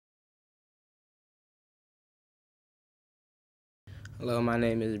Hello, my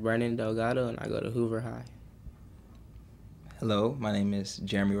name is Brennan Delgado, and I go to Hoover High. Hello, my name is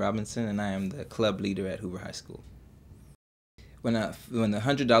Jeremy Robinson, and I am the club leader at Hoover High School. When the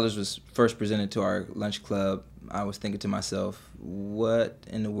 $100 was first presented to our lunch club, I was thinking to myself, what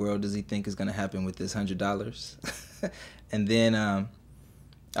in the world does he think is going to happen with this $100? And then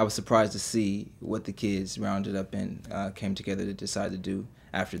I was surprised to see what the kids rounded up and came together to decide to do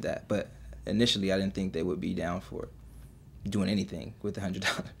after that. But initially, I didn't think they would be down for doing anything with the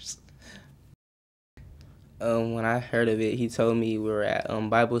 $100. When I heard of it, he told me we were at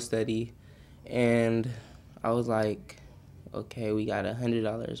Bible study, and I was like, okay, we got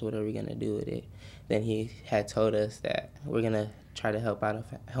 $100. What are we gonna do with it? Then he had told us that we're gonna try to help out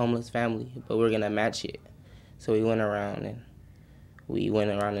a homeless family, but we're gonna match it. So we went around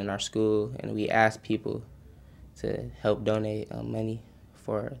in our school and we asked people to help donate money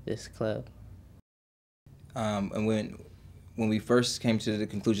for this club. And when we first came to the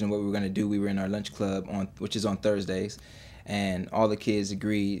conclusion of what we were going to do, we were in our lunch club, which is on Thursdays, and all the kids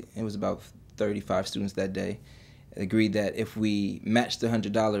agreed. It was about 35 students that day. Agreed that if we matched the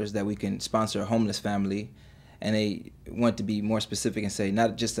 $100, that we can sponsor a homeless family, and they want to be more specific and say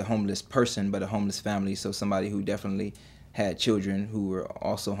not just a homeless person, but a homeless family. So somebody who definitely had children who were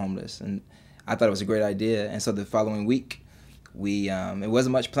also homeless. And I thought it was a great idea. And so the following week, it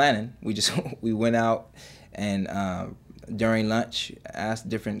wasn't much planning. We went out and during lunch asked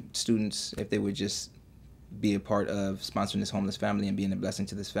different students if they would just be a part of sponsoring this homeless family and being a blessing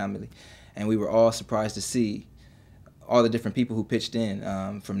to this family. And we were all surprised to see all the different people who pitched in,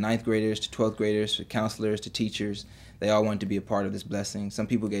 from 9th graders to 12th graders, to counselors to teachers. They all wanted to be a part of this blessing. Some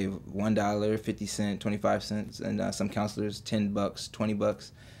people gave $1, 50 cents, 25 cents, and some counselors $10,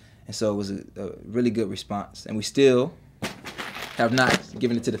 $20. And so it was a really good response. And we still have not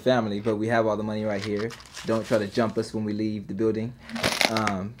given it to the family, but we have all the money right here. Don't try to jump us when we leave the building.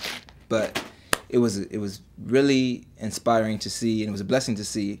 But it was really inspiring to see, and it was a blessing to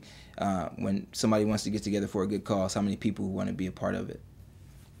see when somebody wants to get together for a good cause, how many people want to be a part of it.